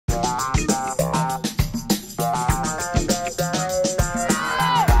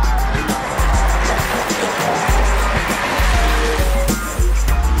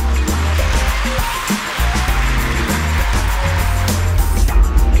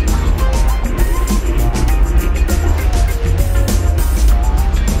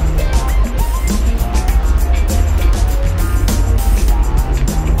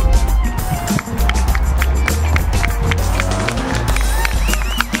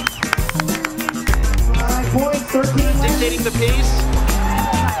Dictating the pace.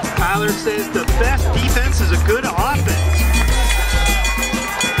 Tyler says the best defense is a good offense.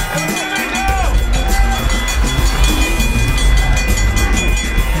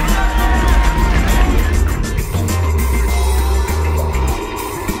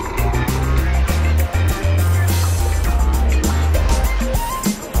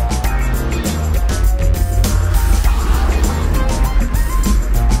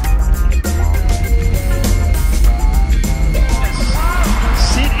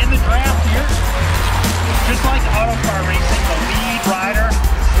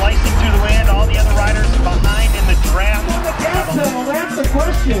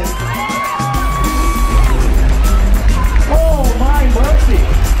 Oh my mercy!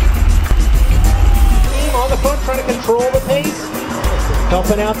 Team on the front trying to control the pace,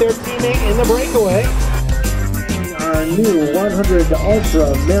 helping out their teammate in the breakaway. Our new 100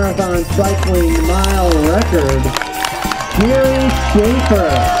 Ultra Marathon Cycling Mile record, Jerry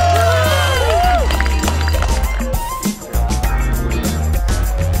Baker.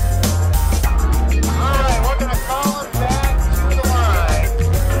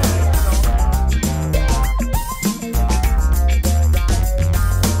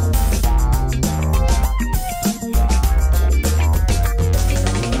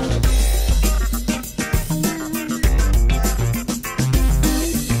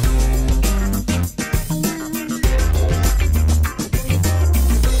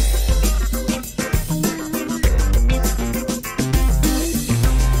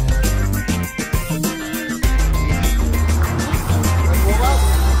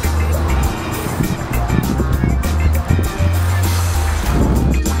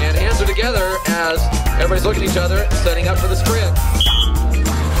 Together as everybody's looking at each other, setting up for the sprint.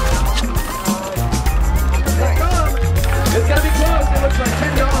 It's going to be close. It looks like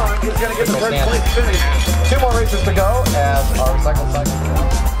Ken Dong is going to get the first place finish. 2 more races to go as our cycle.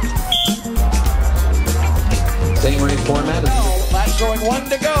 Same race format. That's showing 1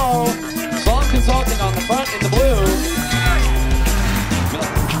 to go. Song Consulting on the front in the blue.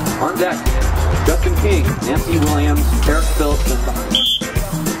 On deck, Justin King, Nancy Williams, Eric Phillips, and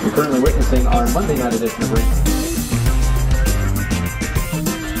You're currently witnessing our Monday night edition of Prix.